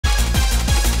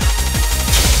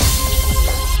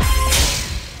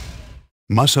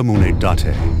Masamune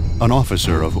Date, an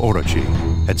officer of Orochi,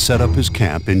 had set up his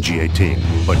camp in Ting,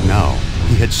 but now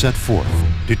he had set forth,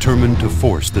 determined to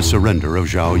force the surrender of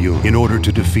Zhao Yun. In order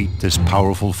to defeat this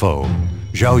powerful foe,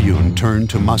 Zhao Yun turned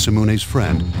to Masamune's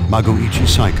friend, Magoichi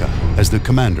Saika, as the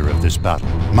commander of this battle.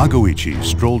 Magoichi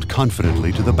strolled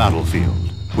confidently to the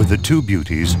battlefield, with the two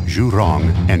beauties, Zhu Rong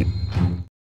and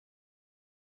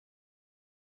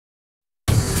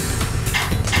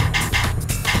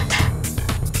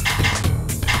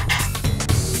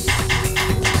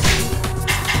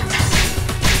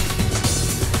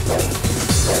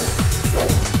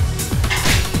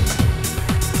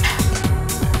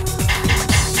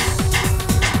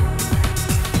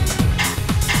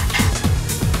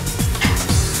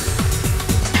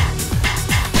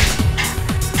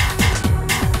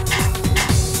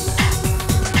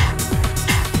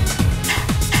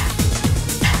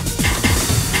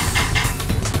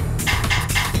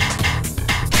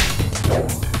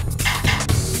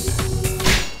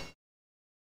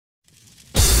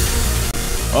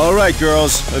Alright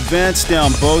girls, advance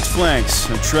down both flanks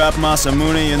and trap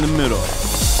Masamune in the middle.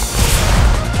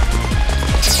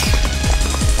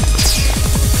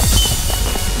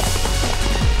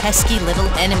 Pesky little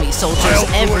enemy soldiers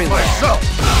everywhere.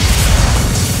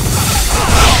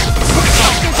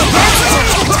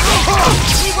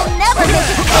 We will never make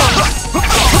it through!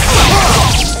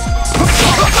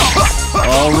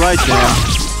 Alright then,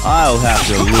 I'll have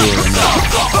to lure him out.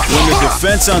 When the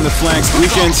defense on the flanks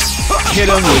weakens, hit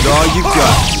him with all you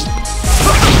got.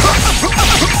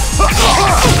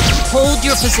 Hold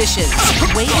your positions.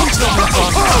 Wait until we're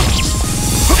gone.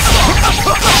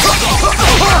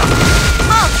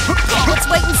 Let's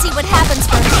wait and see what happens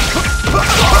first.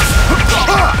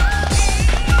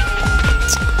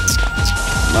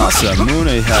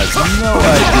 Masamune has no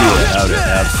idea how to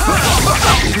have fun.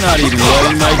 He's not even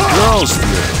letting my girls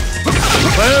through.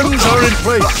 Plans are in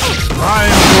place.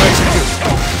 Time to execute.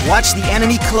 Watch the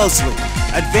enemy closely.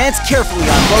 Advance carefully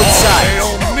on both sides.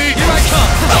 Hail me! Here I come!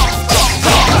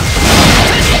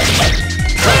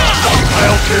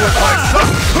 I'll do it myself!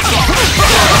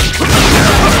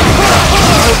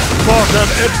 I'll fought at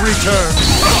every turn.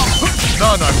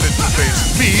 None are fit to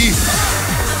face me.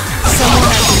 Someone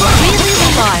has to really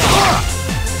rely on.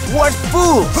 What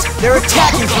fools! They're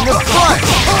attacking from the front!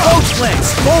 Both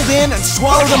flanks! Hold in and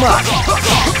swallow them up!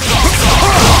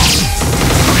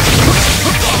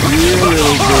 Here,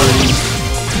 little birdie.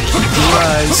 Keep your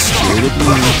eyes straight at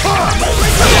me.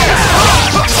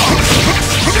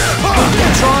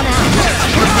 Drawn out.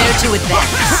 Prepare to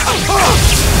advance.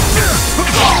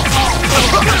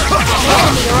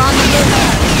 Enemy are on the move.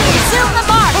 Resume the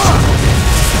march!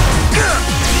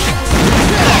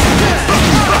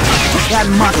 That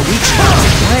Magoichi is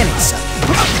planning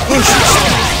something.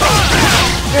 Interesting.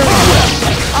 Very well.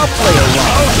 I'll play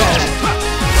along.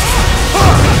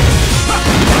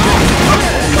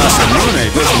 Masamune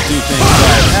doesn't do things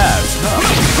I have,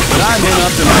 but I'm in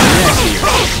up to my neck here.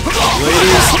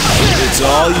 Ladies, it's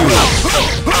all you.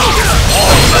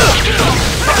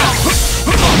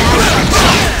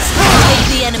 Take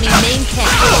the enemy main camp.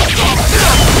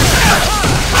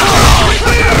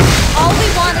 All we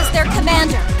want is their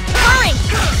commander. Hurry!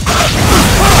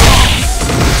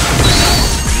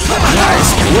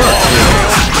 Nice work,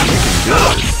 girls.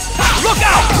 Look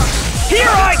out! Here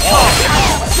I come!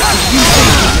 Do you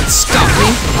think you can stop me?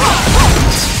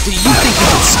 Do you think you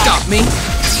can stop me?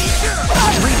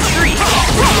 Retreat!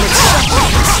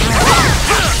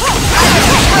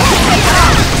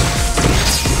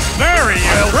 Very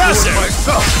impressive!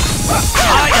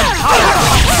 I am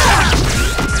powerful!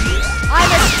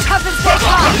 I'm as tough as they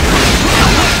come!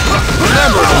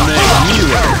 Remember to make me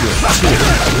look good, too.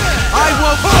 I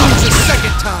won't lose a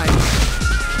second time!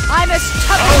 I'm as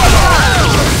tough as they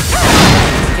come!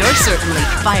 You're certainly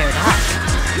fired up.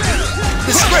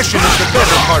 Discretion is the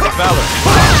better part of valor.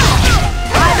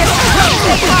 I'm as tough as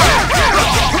they come!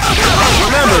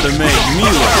 Remember to make me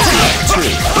look good,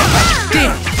 too.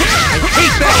 Damn! I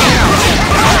hate backing out!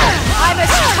 I'm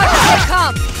as tough as they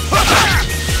come!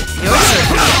 You're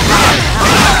certainly fired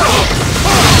up.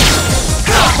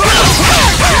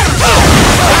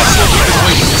 That's what we've been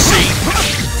waiting to see.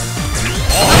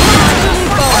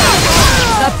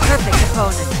 The perfect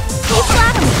opponent. You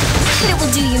flatter me, but it will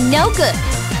do you no good.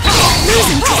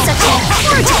 Losing to such an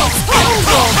incorrigible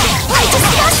scoundrel! I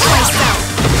disgust myself!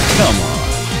 Come on.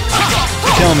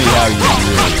 Tell me how you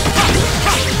really feel.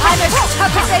 I'm as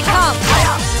tough as they come!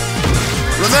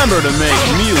 Remember to make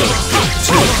me look good,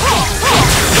 too.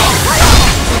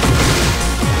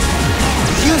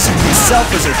 Using himself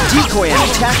as a decoy and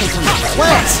attacking from the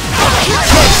flanks! You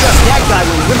can't trust that guy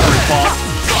when women are involved!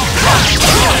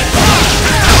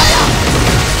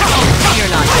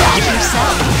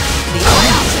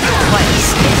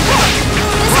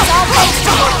 This is all thanks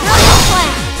to your brilliant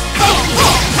plan. Thank you.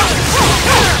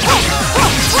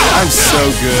 I'm so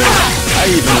good. I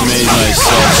even made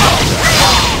myself sometimes.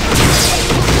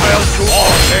 I'll do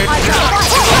all that.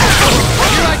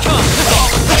 Here I come!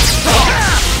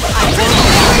 I won't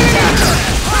be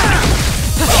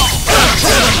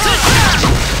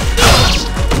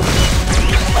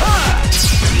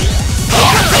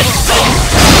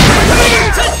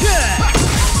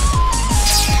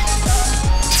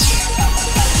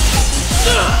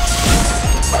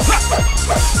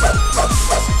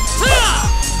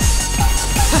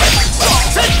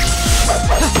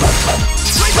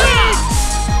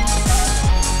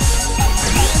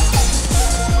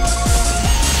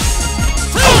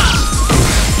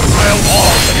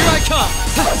Here I come!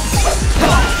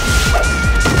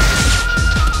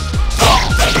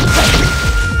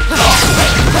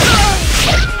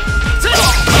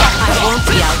 I won't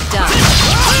be outdone.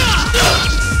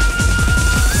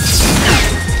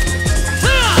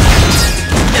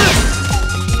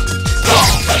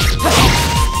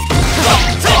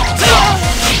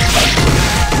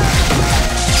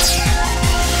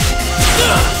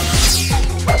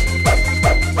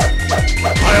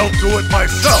 I'll do it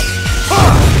myself.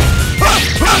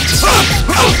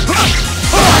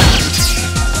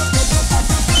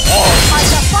 I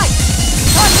shall fight.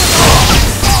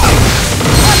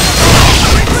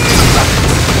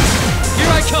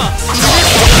 Here I come!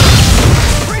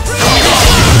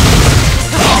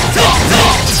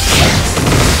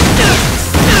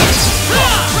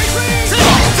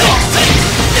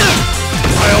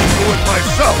 I'll do it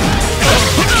myself.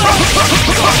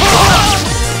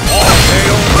 All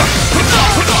hail. Here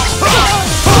I come!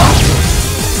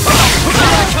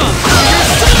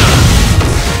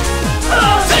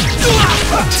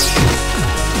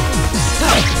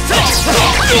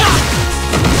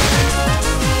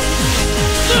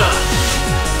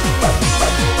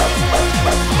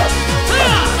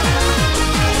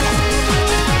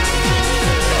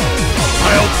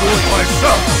 I'll do it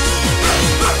myself.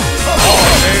 All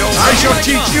hail. I shall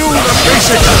teach you the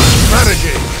basics of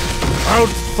strategy.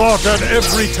 Outthought at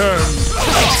every turn.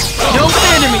 No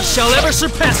enemy shall ever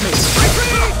surpass me!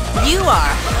 You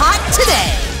are hot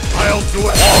today. I'll do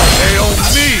it. All hail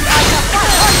me.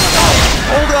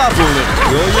 Hold off a little,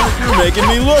 will you? You're making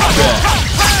me look bad.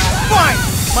 Fine!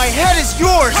 My head is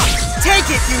yours!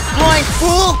 Take it, you blind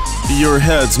fool! Your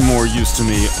head's more used to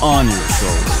me on your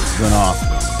shoulders than off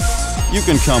them. You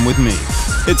can come with me.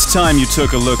 It's time you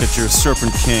took a look at your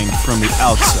Serpent King from the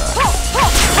outside.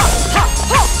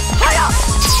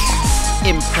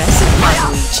 Impressive, my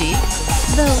Luigi.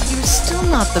 Though you're still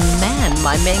not the man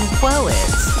my main quo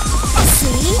is.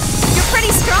 See? You're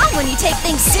pretty strong when you take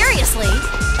things seriously.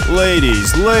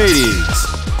 Ladies,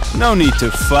 no need to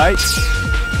fight.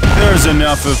 There's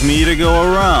enough of me to go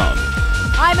around.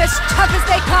 I'm as tough as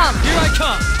they come. Here I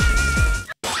come!